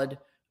solid.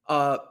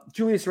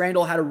 Julius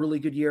Randle had a really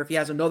good year. If he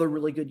has another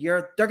really good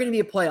year, they're going to be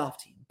a playoff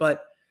team.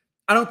 But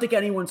I don't think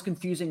anyone's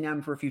confusing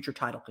them for a future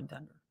title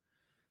contender.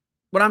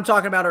 What I'm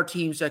talking about are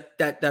teams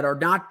that are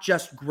not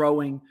just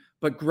growing,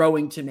 but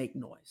growing to make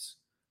noise.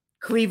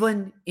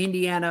 Cleveland,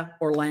 Indiana,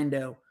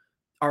 Orlando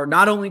are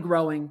not only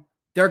growing,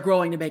 they're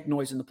growing to make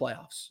noise in the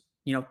playoffs.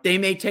 You know, they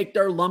may take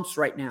their lumps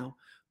right now,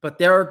 but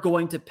they're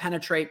going to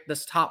penetrate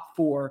this top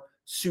 4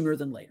 sooner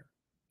than later.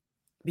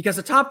 Because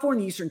the top 4 in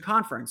the Eastern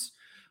Conference,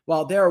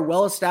 while they're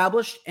well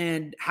established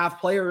and have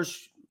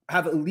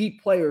elite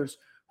players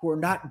who are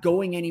not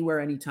going anywhere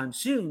anytime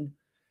soon,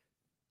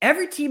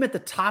 every team at the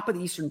top of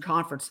the Eastern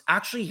Conference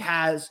actually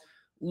has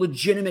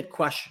legitimate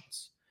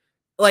questions.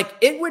 Like,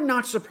 it would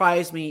not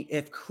surprise me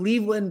if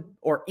Cleveland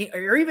or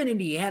even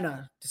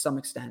Indiana to some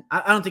extent,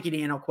 I don't think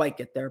Indiana will quite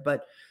get there,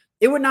 but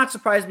it would not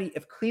surprise me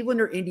if Cleveland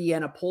or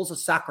Indiana pulls a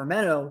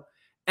Sacramento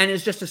and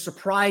is just a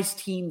surprise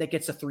team that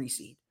gets a 3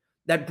 seed.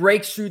 That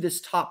breaks through this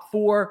top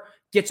 4,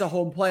 gets a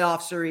home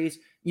playoff series,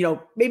 you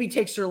know, maybe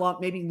takes their lump,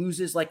 maybe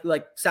loses like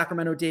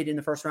Sacramento did in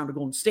the first round of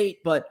Golden State,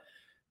 but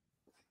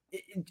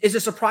is a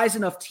surprise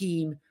enough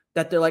team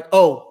that they're like,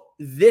 oh,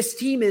 this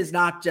team is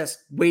not just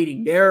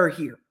waiting, they're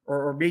here.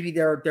 Or maybe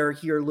they're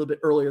here a little bit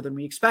earlier than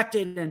we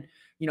expected. And,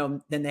 you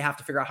know, then they have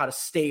to figure out how to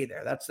stay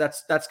there.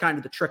 That's kind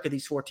of the trick of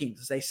these 4 teams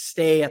is they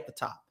stay at the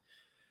top.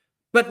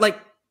 But like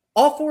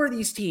all 4 of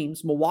these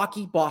teams,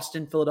 Milwaukee,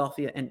 Boston,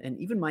 Philadelphia, and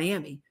even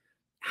Miami,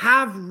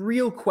 have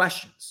real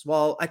questions.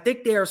 While I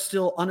think they are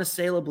still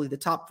unassailably the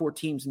top 4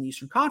 teams in the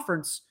Eastern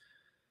Conference,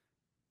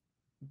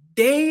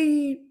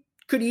 they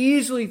could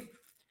easily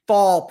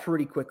fall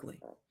pretty quickly.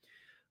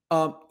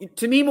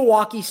 To me,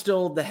 Milwaukee's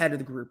still the head of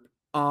the group.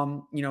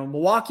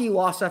 Milwaukee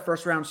lost that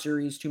first round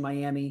series to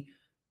Miami.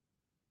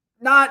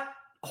 Not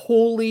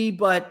wholly,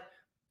 but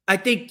I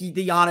think the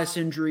Giannis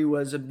injury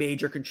was a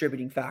major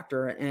contributing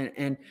factor.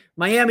 And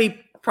Miami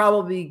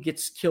probably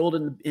gets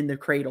killed in the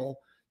cradle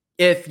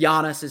if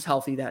Giannis is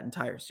healthy that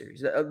entire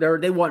series.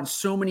 They won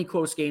so many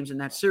close games in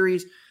that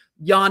series.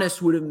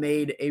 Giannis would have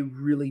made a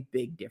really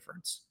big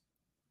difference.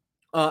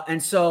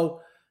 And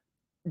so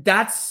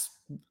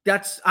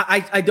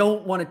I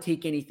don't want to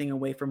take anything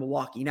away from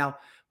Milwaukee. Now,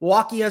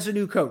 Milwaukee has a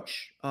new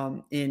coach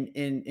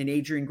in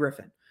Adrian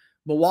Griffin.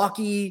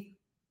 Milwaukee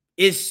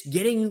is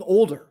getting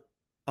older,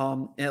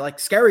 like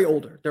scary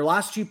older. Their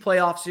last 2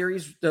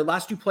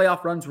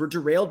 playoff runs were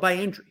derailed by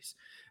injuries.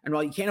 And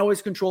while you can't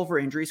always control for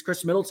injuries,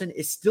 Chris Middleton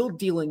is still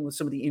dealing with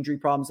some of the injury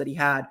problems that he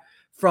had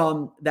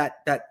from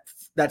that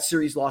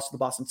series loss to the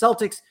Boston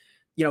Celtics.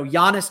 You know,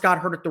 Giannis got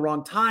hurt at the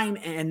wrong time,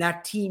 and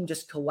that team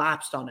just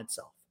collapsed on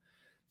itself.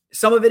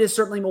 Some of it is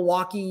certainly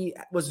Milwaukee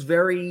was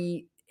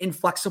very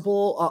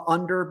inflexible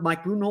under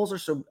Mike Budenholzer,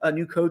 so a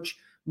new coach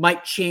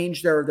might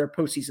change their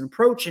postseason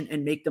approach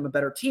and make them a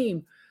better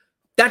team.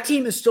 That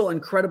team is still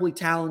incredibly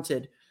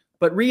talented,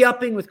 but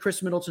re-upping with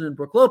Chris Middleton and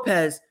Brook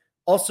Lopez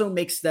also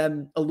makes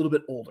them a little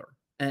bit older.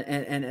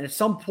 And at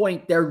some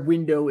point, their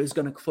window is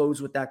going to close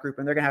with that group,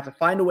 and they're going to have to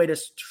find a way to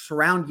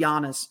surround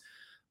Giannis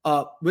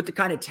with the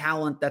kind of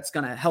talent that's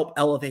going to help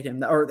elevate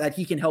him, or that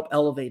he can help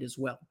elevate as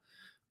well.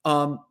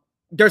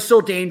 They're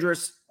still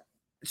dangerous.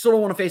 Still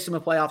don't want to face them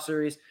in a playoff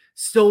series.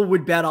 Still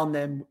would bet on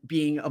them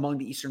being among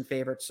the Eastern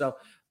favorites. So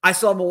I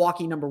still have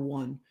Milwaukee number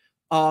 1.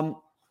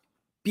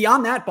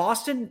 Beyond that,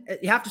 Boston,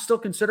 you have to still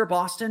consider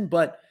Boston,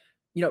 but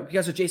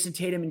because of Jason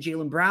Tatum and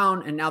Jaylen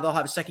Brown, and now they'll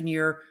have a second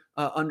year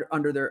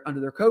under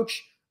their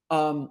coach.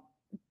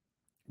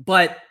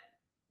 But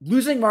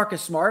losing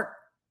Marcus Smart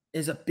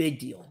is a big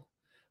deal.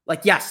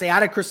 Like, yes, they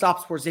added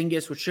Kristaps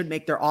Porzingis, which should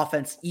make their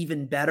offense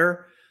even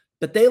better,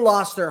 but they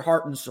lost their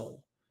heart and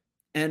soul.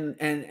 And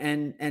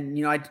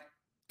I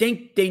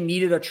think they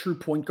needed a true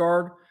point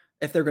guard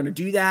if they're going to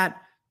do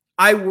that.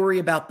 I worry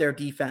about their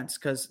defense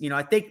because,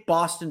 I think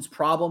Boston's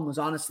problem was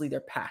honestly their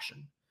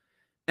passion.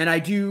 And I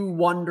do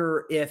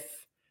wonder if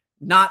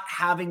not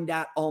having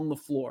that on the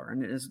floor,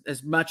 and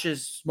as much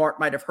as Smart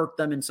might have hurt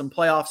them in some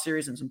playoff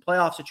series and some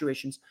playoff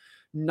situations,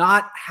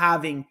 not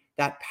having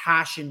that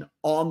passion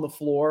on the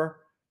floor,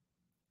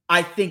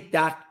 I think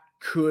that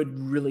could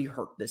really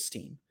hurt this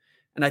team.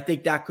 And I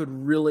think that could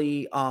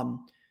really,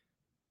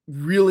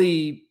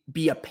 really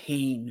be a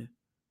pain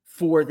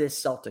for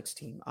this Celtics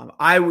team.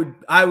 I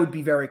would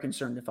be very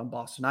concerned if I'm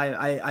Boston.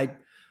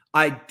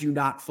 I do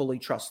not fully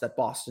trust that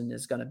Boston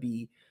is going to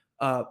be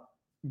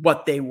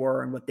what they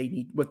were and what they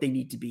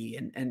need to be.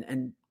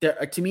 And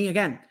to me,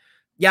 again,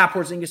 yeah,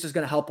 Porzingis is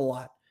going to help a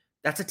lot.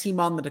 That's a team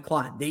on the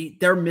decline.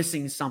 They're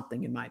missing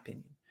something, in my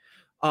opinion.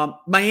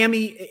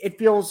 Miami, it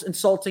feels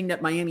insulting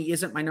that Miami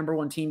isn't my number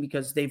 1 team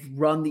because they've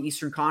run the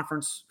Eastern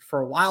Conference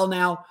for a while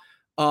now.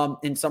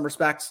 In some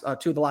respects,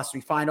 2 of the last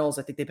 3 finals.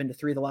 I think they've been to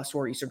 3 of the last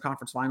 4 Eastern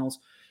Conference finals.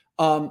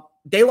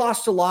 They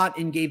lost a lot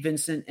in Gabe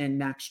Vincent and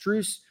Max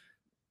Strus.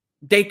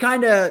 They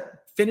kind of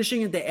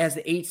finishing as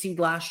the 8 seed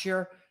last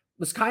year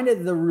was kind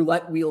of the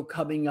roulette wheel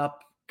coming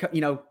up.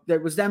 There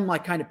was them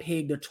like kind of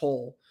paying the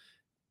toll.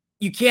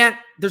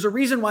 There's a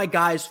reason why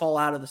guys fall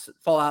out of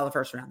the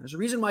first round. There's a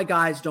reason why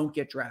guys don't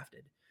get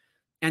drafted.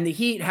 And the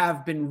Heat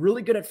have been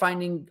really good at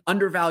finding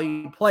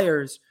undervalued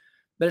players.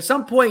 But at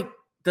some point,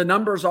 the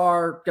numbers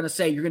are going to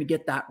say you're going to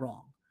get that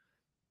wrong.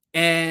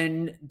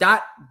 And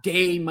that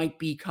day might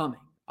be coming.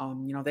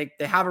 They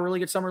have a really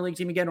good summer league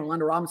team again.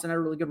 Orlando Robinson had a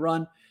really good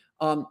run.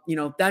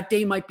 That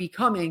day might be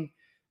coming.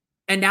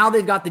 And now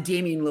they've got the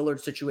Damian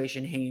Lillard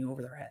situation hanging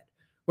over their head.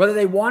 Whether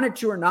they wanted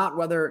to or not,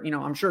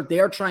 I'm sure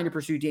they're trying to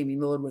pursue Damian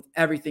Lillard with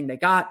everything they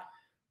got.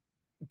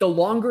 The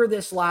longer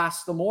this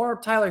lasts, the more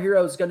Tyler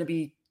Hero is going to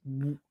be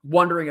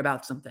wondering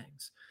about some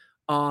things.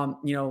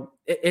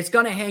 It's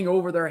going to hang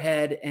over their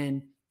head.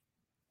 And,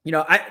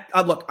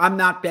 look, I'm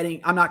not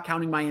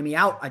counting Miami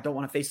out. I don't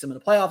want to face them in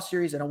the playoff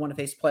series. I don't want to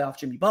face playoff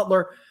Jimmy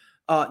Butler,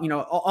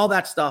 all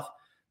that stuff.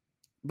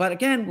 But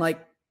again,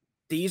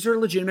 these are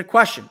legitimate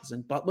questions,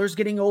 and Butler's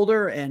getting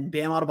older, and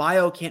Bam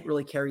Adebayo can't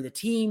really carry the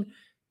team.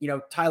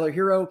 Tyler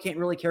Hero can't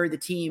really carry the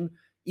team.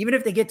 Even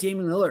if they get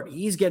Damian Lillard,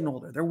 he's getting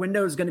older. Their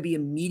window is going to be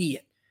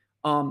immediate.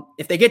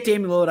 If they get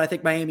Damian Lillard, I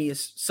think Miami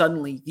is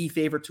suddenly the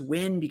favorite to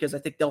win because I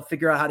think they'll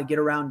figure out how to get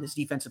around his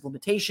defensive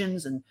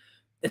limitations, and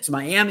it's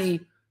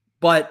Miami.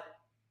 But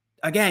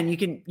again, you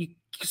can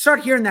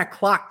start hearing that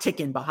clock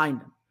ticking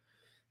behind them.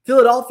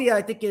 Philadelphia,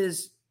 I think,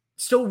 is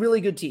still a really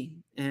good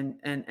team,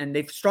 and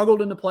they've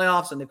struggled in the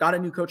playoffs, and they've got a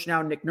new coach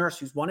now, Nick Nurse,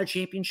 who's won a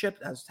championship,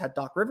 as had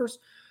Doc Rivers.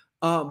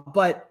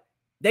 But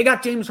they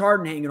got James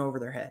Harden hanging over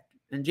their head,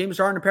 and James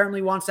Harden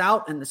apparently wants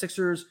out, and the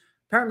Sixers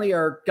apparently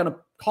are going to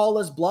call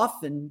his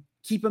bluff and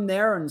keep him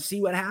there and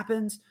see what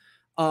happens.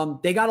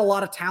 They got a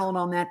lot of talent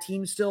on that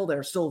team still.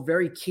 They're still a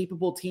very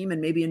capable team,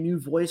 and maybe a new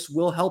voice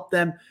will help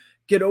them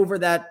get over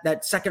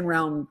that second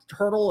round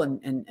hurdle.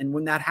 And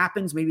when that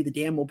happens, maybe the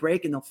dam will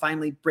break and they'll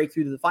finally break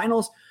through to the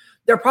finals.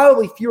 There are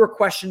probably fewer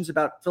questions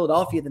about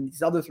Philadelphia than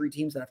these other 3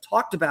 teams that I've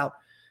talked about,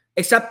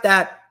 except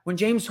that when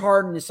James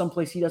Harden is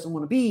someplace he doesn't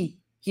want to be,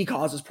 he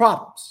causes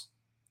problems.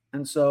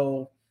 And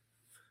so,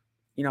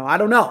 I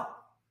don't know.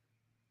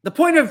 The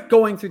point of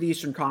going through the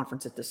Eastern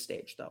Conference at this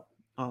stage, though,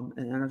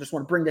 and I just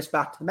want to bring this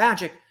back to the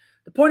Magic,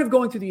 the point of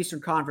going through the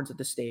Eastern Conference at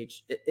this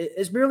stage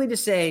is merely to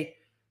say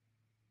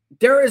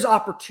there is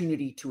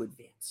opportunity to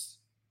advance.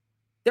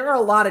 There are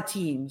a lot of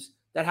teams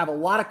that have a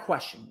lot of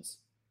questions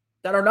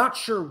that are not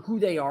sure who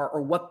they are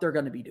or what they're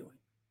going to be doing.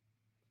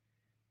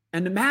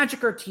 And the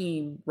Magic are a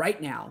team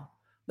right now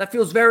that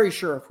feels very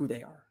sure of who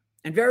they are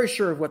and very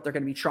sure of what they're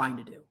going to be trying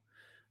to do.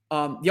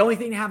 The only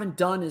thing they haven't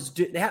done is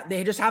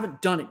they just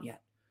haven't done it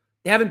yet.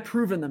 They haven't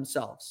proven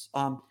themselves.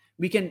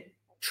 We can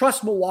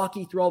trust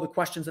Milwaukee through all the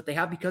questions that they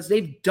have because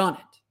they've done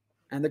it,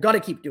 and they're going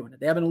to keep doing it.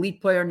 They have an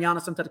elite player in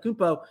Giannis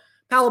Antetokounmpo.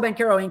 Paolo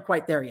Banchero ain't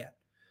quite there yet.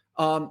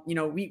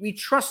 We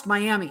trust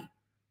Miami,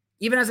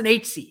 even as an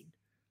 8 seed,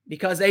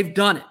 because they've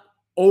done it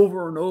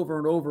over and over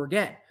and over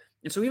again.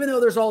 And so even though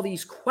there's all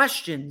these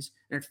questions,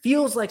 and it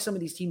feels like some of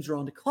these teams are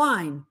on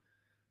decline,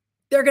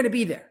 they're going to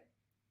be there.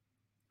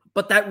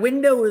 But that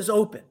window is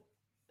open.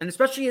 And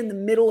especially in the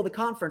middle of the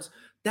conference,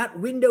 that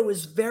window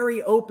is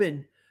very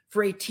open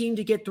for a team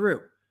to get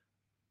through.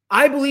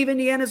 I believe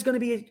Indiana is going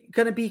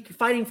to be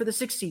fighting for the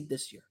 6th seed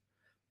this year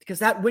because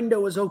that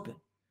window is open.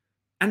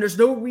 And there's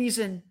no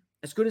reason,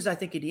 as good as I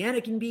think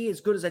Indiana can be,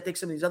 as good as I think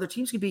some of these other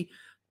teams can be,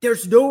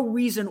 there's no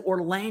reason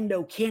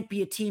Orlando can't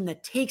be a team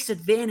that takes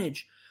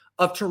advantage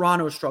of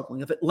Toronto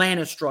struggling, of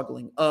Atlanta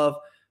struggling, of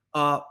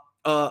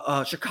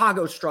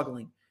Chicago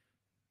struggling,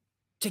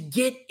 to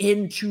get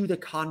into the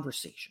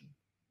conversation.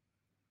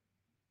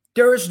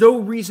 There is no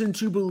reason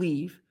to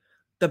believe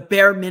the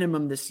bare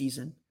minimum this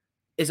season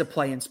is a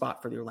play-in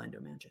spot for the Orlando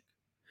Magic,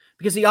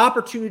 because the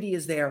opportunity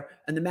is there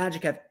and the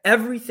Magic have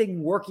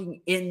everything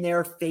working in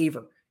their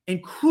favor,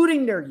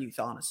 including their youth,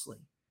 honestly,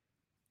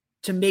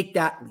 to make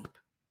that leap.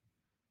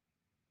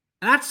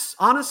 And that's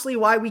honestly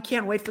why we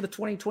can't wait for the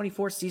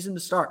 2024 season to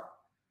start.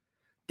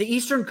 The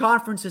Eastern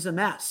Conference is a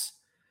mess.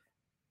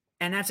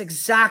 And that's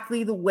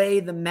exactly the way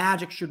the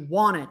Magic should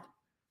want it,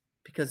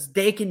 because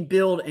they can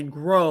build and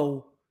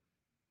grow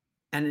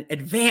and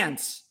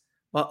advance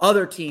while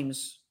other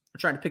teams are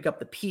trying to pick up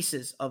the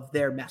pieces of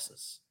their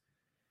messes.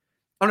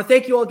 I want to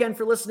thank you all again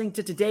for listening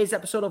to today's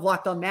episode of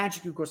Locked On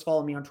Magic. You, of course,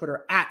 follow me on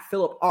Twitter at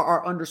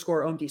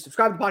 @PhilipRR_OMD.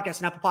 Subscribe to the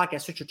podcast on Apple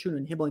Podcasts, Stitcher,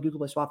 TuneIn, Himalaya, Google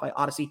Play, Spotify,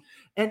 Odyssey,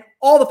 and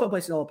all the fun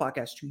places in all the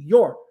podcasts to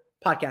your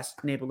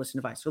podcast-enabled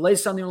listening device. For the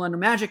latest on the Orlando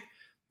Magic,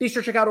 be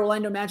sure to check out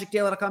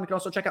OrlandoMagicDaily.com. You can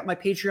also check out my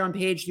Patreon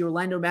page, the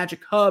Orlando Magic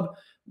Hub.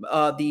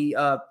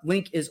 The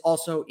link is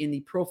also in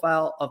the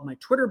profile of my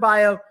Twitter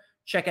bio.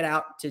 Check it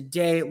out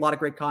today. A lot of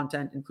great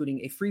content,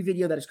 including a free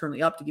video that is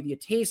currently up to give you a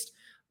taste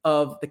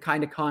of the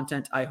kind of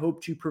content I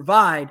hope to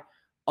provide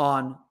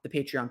on the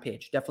Patreon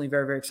page. Definitely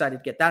very, very excited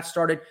to get that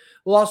started.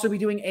 We'll also be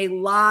doing a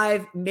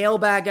live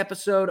mailbag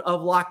episode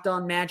of Locked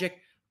On Magic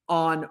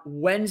on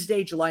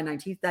Wednesday, July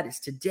 19th. That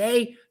is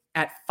today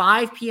at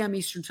 5 p.m.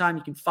 Eastern Time.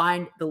 You can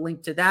find the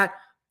link to that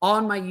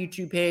on my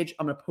YouTube page.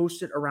 I'm going to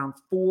post it around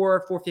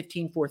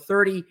 4:15,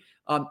 4:30.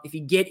 If you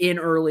get in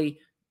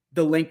early,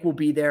 the link will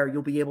be there.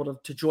 You'll be able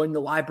to join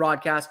the live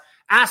broadcast.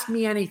 Ask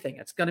me anything.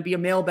 It's going to be a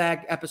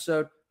mailbag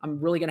episode. I'm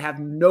really going to have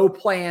no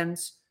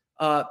plans.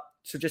 So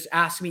just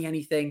ask me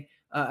anything,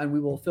 and we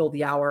will fill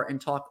the hour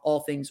and talk all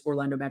things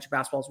Orlando Magic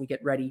basketball as we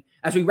get ready,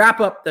 as we wrap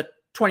up the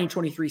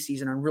 2023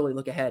 season and really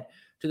look ahead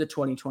to the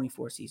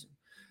 2024 season.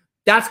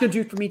 That's going to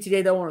do it for me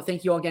today, though. I want to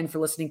thank you all again for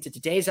listening to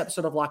today's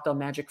episode of Locked On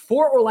Magic.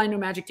 For Orlando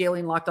Magic Daily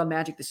and Locked On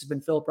Magic, this has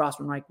been Philip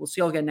Rossman-Reich. We'll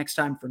see you all again next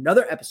time for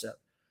another episode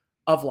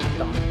of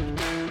Locked On Magic.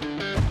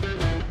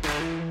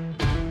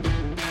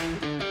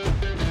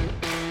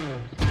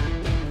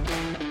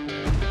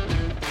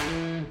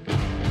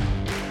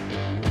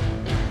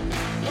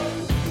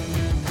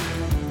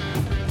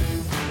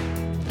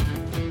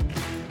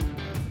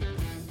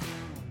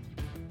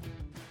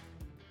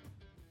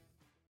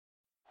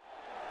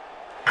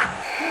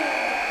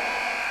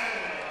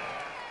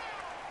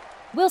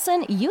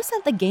 Wilson, you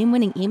sent the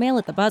game-winning email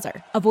at the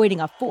buzzer, avoiding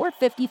a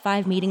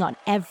 4:55 meeting on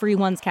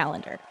everyone's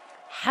calendar.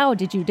 How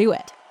did you do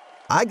it?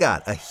 I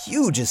got a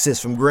huge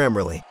assist from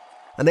Grammarly,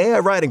 an AI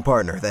writing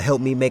partner that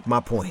helped me make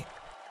my point.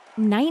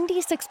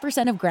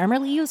 96% of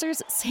Grammarly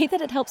users say that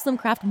it helps them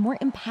craft more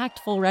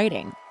impactful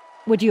writing.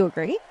 Would you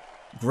agree?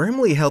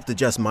 Grammarly helped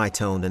adjust my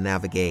tone to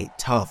navigate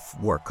tough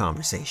work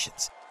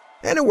conversations.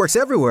 And it works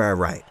everywhere I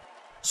write,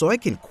 so I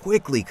can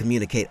quickly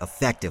communicate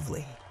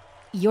effectively.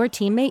 Your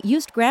teammate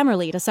used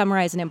Grammarly to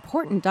summarize an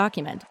important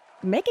document,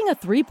 making a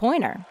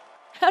 3-pointer.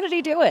 How did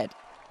he do it?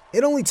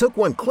 It only took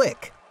one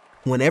click.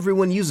 When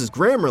everyone uses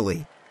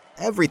Grammarly,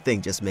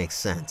 everything just makes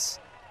sense.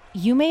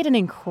 You made an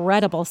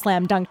incredible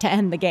slam dunk to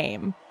end the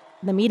game.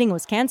 The meeting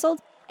was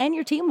canceled, and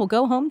your team will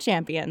go home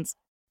champions.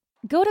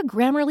 Go to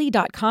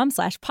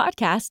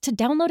Grammarly.com/podcast to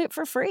download it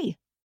for free.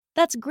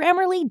 That's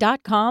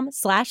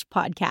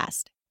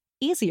Grammarly.com/podcast.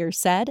 Easier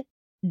said,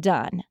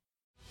 done.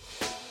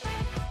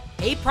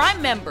 Hey, Prime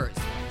members,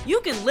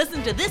 you can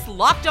listen to this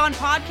Locked On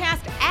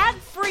podcast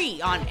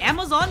ad-free on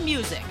Amazon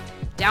Music.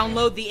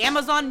 Download the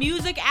Amazon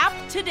Music app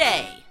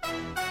today.